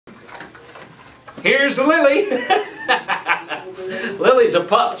Here's Lily. Lily's a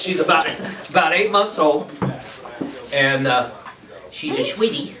pup. She's about 8 months old, and she's a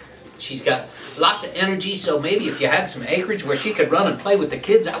sweetie. She's got lots of energy, so maybe if you had some acreage where she could run and play with the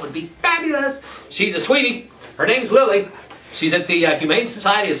kids, that would be fabulous. She's a sweetie. Her name's Lily. She's at the Humane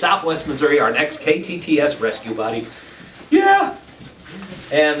Society of Southwest Missouri, our next KTTS rescue buddy. Yeah.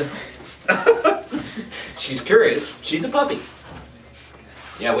 And she's curious. She's a puppy.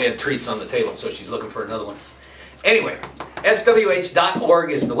 Yeah, we had treats on the table, so she's looking for another one. Anyway, swh.org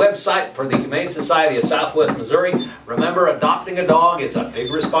is the website for the Humane Society of Southwest Missouri. Remember, adopting a dog is a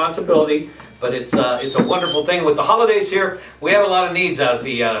big responsibility, but it's a wonderful thing. With the holidays here, we have a lot of needs out of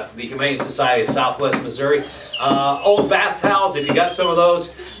the Humane Society of Southwest Missouri. Old bath towels, if you got some of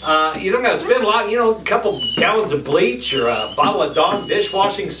those. You don't got to spend a lot, you know, a couple gallons of bleach or a bottle of dog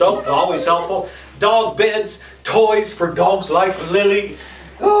dishwashing soap, always helpful. Dog beds, toys for dogs like Lily.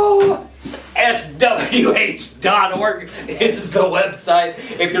 Oh, swh.org is the website.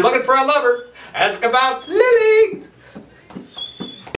 If you're looking for a lover, ask about Lily.